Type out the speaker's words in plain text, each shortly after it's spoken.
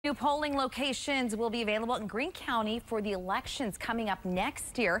New polling locations will be available in Greene County for the elections coming up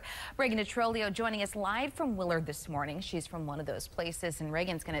next year. Reagan Detrolio joining us live from Willard this morning. She's from one of those places, and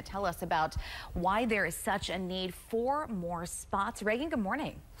Reagan's going to tell us about why there is such a need for more spots. Reagan, good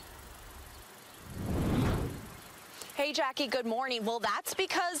morning. Hey, Jackie, good morning. Well, that's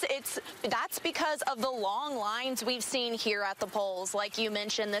because of the long lines we've seen here at the polls. Like you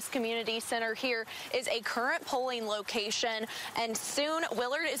mentioned, this community center here is a current polling location, and soon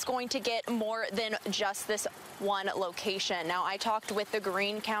Willard is going to get more than just this one location. Now, I talked with the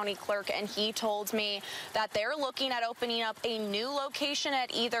Greene County clerk, and he told me that they're looking at opening up a new location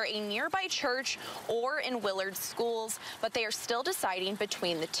at either a nearby church or in Willard schools, but they are still deciding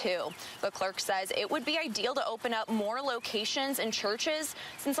between the two. The clerk says it would be ideal to open up more locations in churches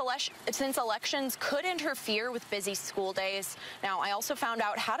since elections could interfere with busy school days. Now, I also found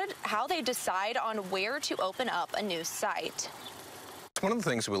out how they decide on where to open up a new site. One of the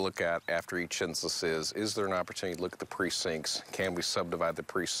things we look at after each census is there an opportunity to look at the precincts? Can we subdivide the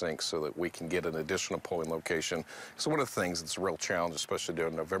precincts so that we can get an additional polling location? So one of the things that's a real challenge, especially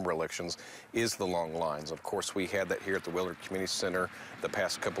during November elections, is the long lines. Of course, we had that here at the Willard Community Center the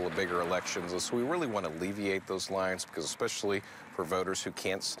past couple of bigger elections, and so we really want to alleviate those lines because especially for voters who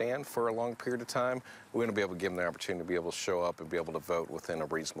can't stand for a long period of time, we want to be able to give them the opportunity to be able to show up and be able to vote within a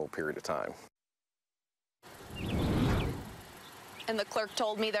reasonable period of time. And the clerk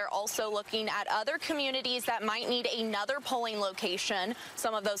told me they're also looking at other communities that might need another polling location.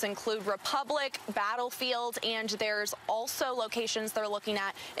 Some of those include Republic, Battlefield, and there's also locations they're looking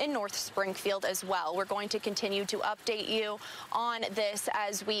at in North Springfield as well. We're going to continue to update you on this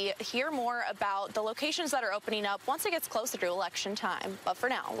as we hear more about the locations that are opening up once it gets closer to election time. But for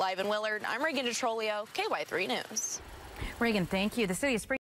now, live in Willard, I'm Reagan Detrolio, KY3 News. Reagan, thank you. The city of Springfield